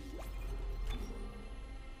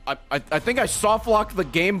 I think I soft-locked the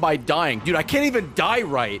game by dying. Dude, I can't even die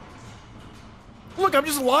right. Look, I'm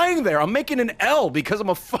just lying there. I'm making an L because I'm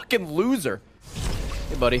a fucking loser.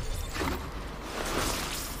 Hey, buddy.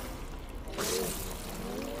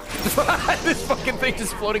 This fucking thing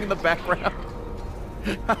just floating in the background.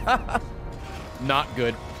 Not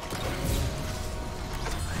good.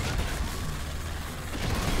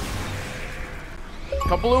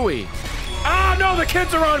 Kablooey. Ah! Oh no, the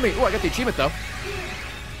kids are on me! Oh, I got the achievement though.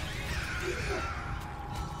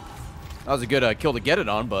 That was a good kill to get it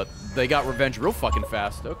on, but they got revenge real fucking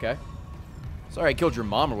fast. Okay. Sorry I killed your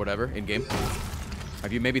mom or whatever in game.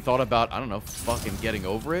 Have you maybe thought about, I don't know, fucking getting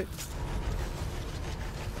over it?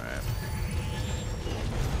 Alright.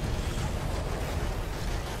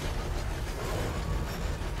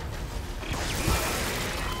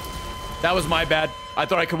 That was my bad. I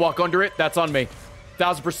thought I could walk under it. That's on me.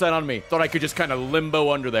 1000% on me. Thought I could just kind of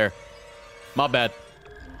limbo under there. My bad.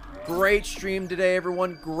 Great stream today,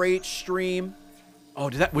 everyone. Great stream. Oh,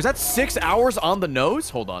 was that 6 hours on the nose?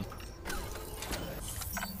 Hold on.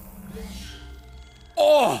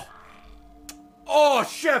 Oh! Oh,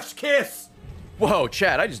 chef's kiss! Whoa,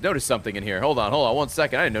 chat, I just noticed something in here. Hold on 1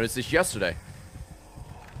 second. I didn't notice this yesterday.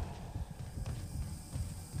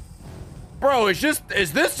 Bro, is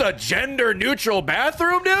this a gender-neutral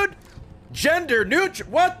bathroom, dude? Gender-neutral?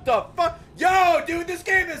 What the fuck? Yo, dude, this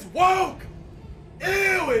game is woke!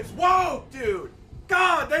 Ew, it's woke, dude!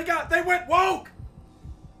 God, they went woke!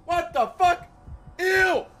 What the fuck?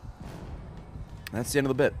 Ew! That's the end of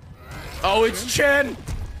the bit. Oh, it's Chen!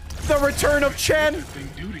 The return of Chen!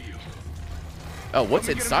 Oh, what's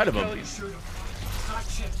inside of him?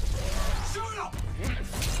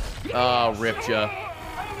 Oh, ripped ya.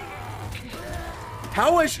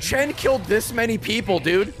 How has Chen killed this many people,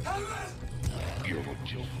 dude?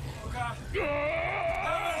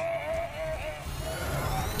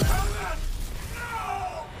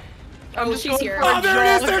 Oh, she's here. Oh, there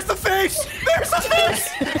it is! There's the face! There's the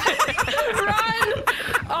face! Run!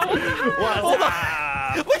 Oh, what the hell? Hold on.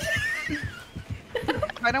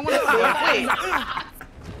 I don't want to. Wait.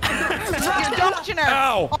 You're dodging her.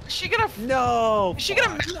 Ow! Oh, is she gonna? No. Is she gonna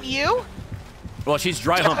mount you? Well, she's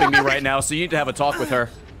dry humping me right now, so you need to have a talk with her.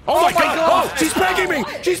 Oh my god! Oh, she's pegging me!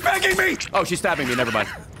 She's pegging me! Oh, she's stabbing me. Never mind.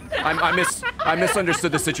 I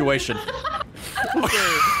misunderstood the situation.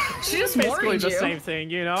 She just basically the same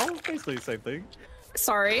thing, you know? Basically the same thing.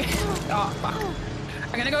 Sorry. Oh, fuck.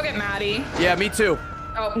 I'm gonna go get Maddie. Yeah, me too.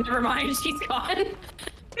 Oh, never mind. She's gone.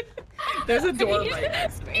 There's a door right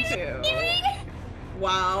next to me too.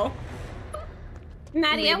 Wow.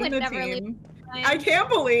 Maddie, I would never leave. I can't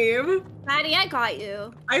believe. Maddie, I got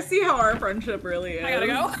you. I see how our friendship really is. I gotta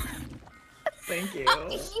go. Thank you.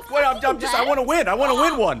 Wait, I want to win. I want to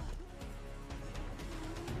win one.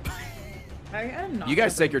 You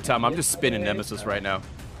guys take your time. I'm just spinning Nemesis right now.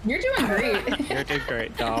 You're doing great. You're doing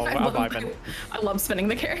great. No, I'm vibing. I love spinning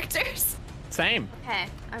the characters. Same. Okay,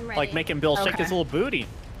 I'm ready. Like making Bill shake his little booty.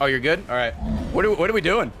 Oh, you're good? All right. What are we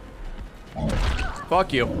doing?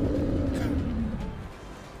 Fuck you.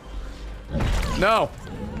 No.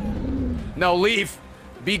 No, leave.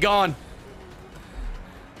 Be gone.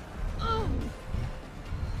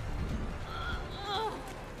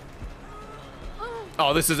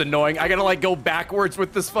 Oh, this is annoying. I gotta like go backwards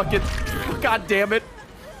with this fucking... God damn it.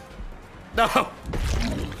 No.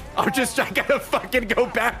 I gotta fucking go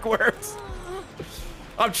backwards.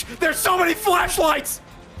 There's so many flashlights.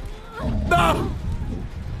 No.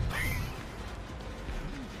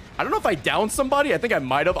 I don't know if I downed somebody. I think I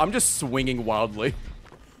might have. I'm just swinging wildly.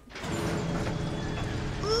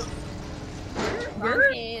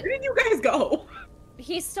 Where did you guys go?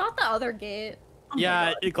 He stopped the other gate.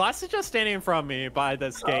 Yeah, Glass is just standing in front of me by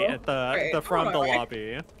this gate at the front of the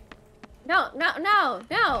lobby. No,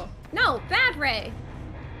 bad Ray.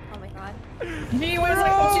 Oh my god. He was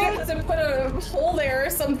like, well, she has to put a hole there or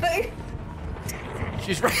something.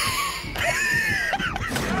 She's right.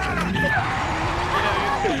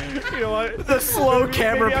 You know what? The slow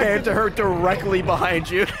camera pan to her directly behind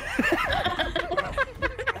you.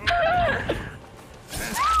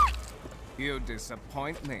 You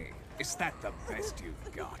disappoint me. Is that the best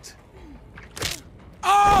you've got?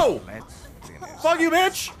 Oh! Let's finish. Fuck you,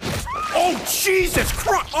 bitch! Oh, Jesus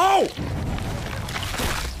Christ! Oh!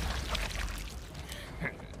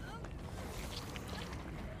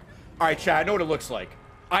 Alright, chat, I know what it looks like.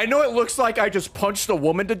 I know it looks like I just punched a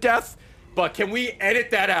woman to death, but can we edit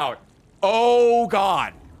that out? Oh,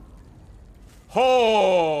 God.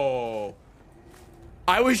 Oh.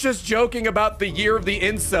 I was just joking about the year of the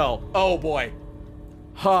incel. Oh, boy.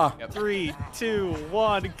 Huh. 3, 2,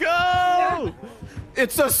 1, go!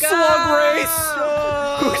 It's a slug race!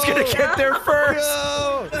 Who's gonna get there first?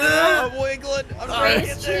 I'm wiggling. I'm trying to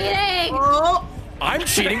get there. Cheating! Oh, I'm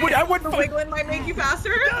cheating. I wouldn't. wiggling might make you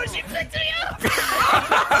faster. No, she picked me up!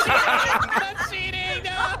 I'm cheating!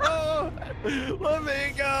 No! Let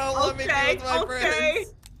me go. Let me be with my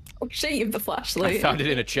friends. Oh shit, you have the I flashlight. found it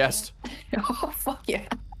in a chest. Oh, fuck yeah.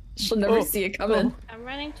 She'll never see it coming. I'm I'm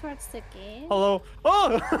running towards the gate. Hello.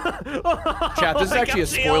 Oh! Chat, this is actually a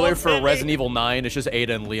spoiler for Resident Resident Evil 9. It's just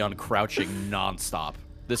Ada and Leon crouching nonstop.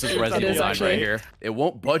 This is Resident Evil 9 right here. It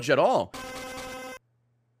won't budge at all.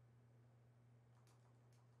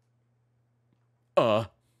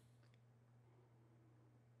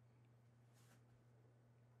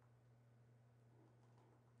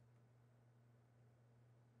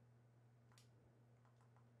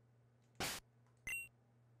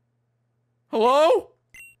 Hello?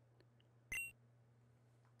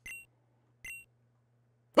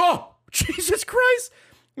 Oh, Jesus Christ.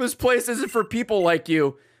 This place isn't for people like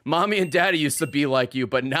you. Mommy and Daddy used to be like you,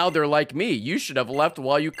 but now they're like me. You should have left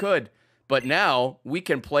while you could. But now we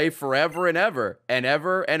can play forever and ever and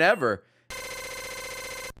ever and ever.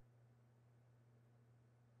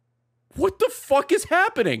 What the fuck is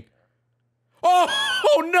happening?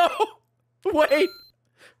 Oh no! Wait.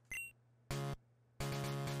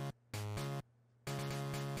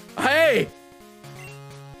 Hey!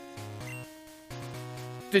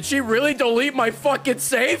 Did she really delete my fucking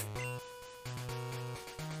save?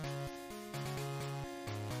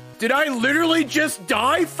 Did I literally just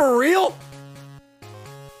die for real?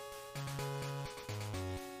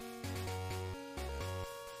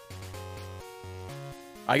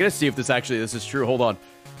 I gotta see if this is true. Hold on.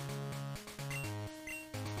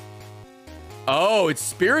 Oh,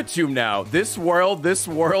 it's Spiritomb now. This world, this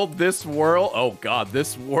world, this world. Oh god,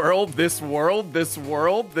 this world, this world, this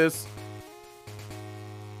world, this.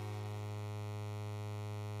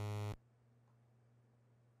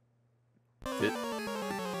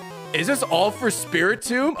 Is this all for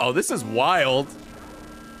Spiritomb? Oh, this is wild.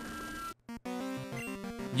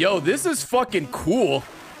 Yo, this is fucking cool.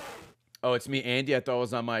 Oh, it's me, Andy. I thought it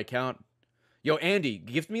was on my account. Yo, Andy,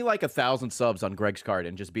 give me like 1,000 subs on Greg's card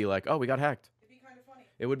and just be like, oh, we got hacked. It'd be kind of funny.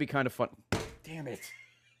 It would be kind of fun. Damn it.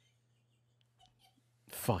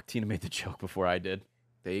 Fuck, Tina made the joke before I did.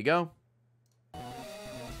 There you go.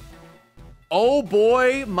 Oh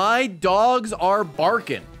boy, my dogs are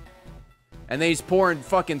barking. And then he's pouring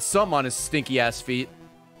fucking something on his stinky ass feet.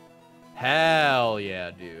 Hell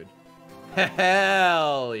yeah, dude.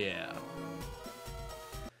 Hell yeah.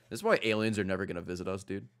 This is why aliens are never gonna visit us,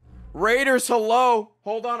 dude. Raiders, hello.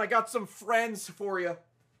 Hold on, I got some friends for you.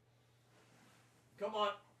 Come on.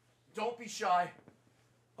 Don't be shy.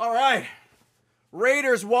 All right.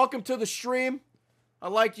 Raiders, welcome to the stream.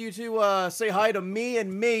 I'd like you to say hi to me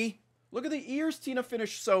and me. Look at the ears Tina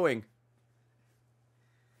finished sewing.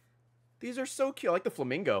 These are so cute. I like the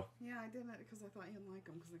flamingo. Yeah, I did it because I thought you'd like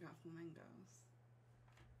them because I got flamingos.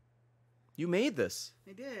 You made this.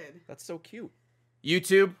 I did. That's so cute.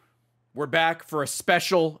 YouTube, we're back for a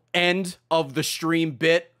special end of the stream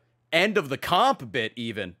bit. End of the comp bit,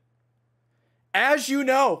 even. As you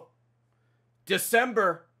know,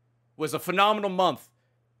 December was a phenomenal month.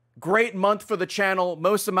 Great month for the channel.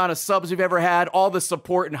 Most amount of subs we've ever had. All the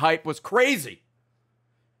support and hype was crazy.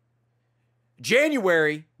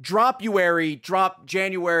 January, drop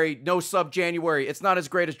January, no sub January. It's not as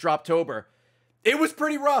great as Droptober. It was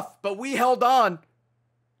pretty rough, but we held on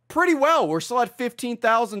pretty well. We're still at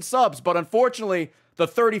 15,000 subs, but unfortunately, the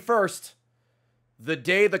 31st, the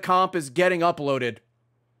day the comp is getting uploaded,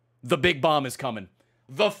 the big bomb is coming.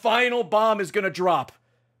 The final bomb is going to drop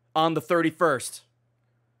on the 31st.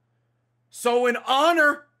 So in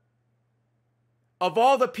honor of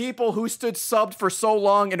all the people who stood subbed for so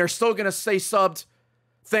long and are still going to stay subbed,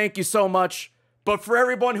 thank you so much. But for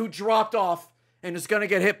everyone who dropped off and is going to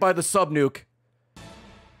get hit by the sub nuke,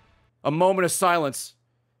 a moment of silence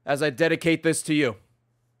as I dedicate this to you.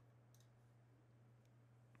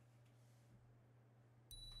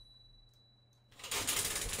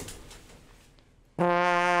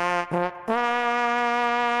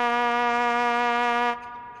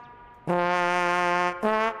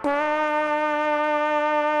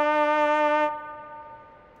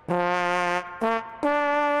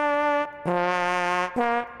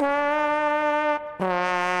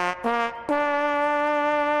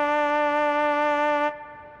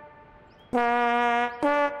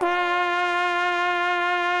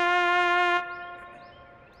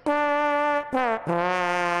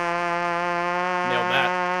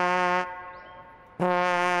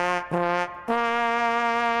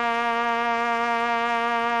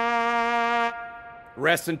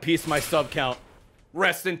 Rest in peace, my sub count.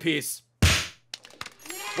 Rest in peace.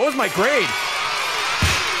 What was my grade?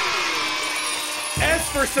 S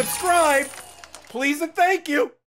for subscribe. Please and thank you.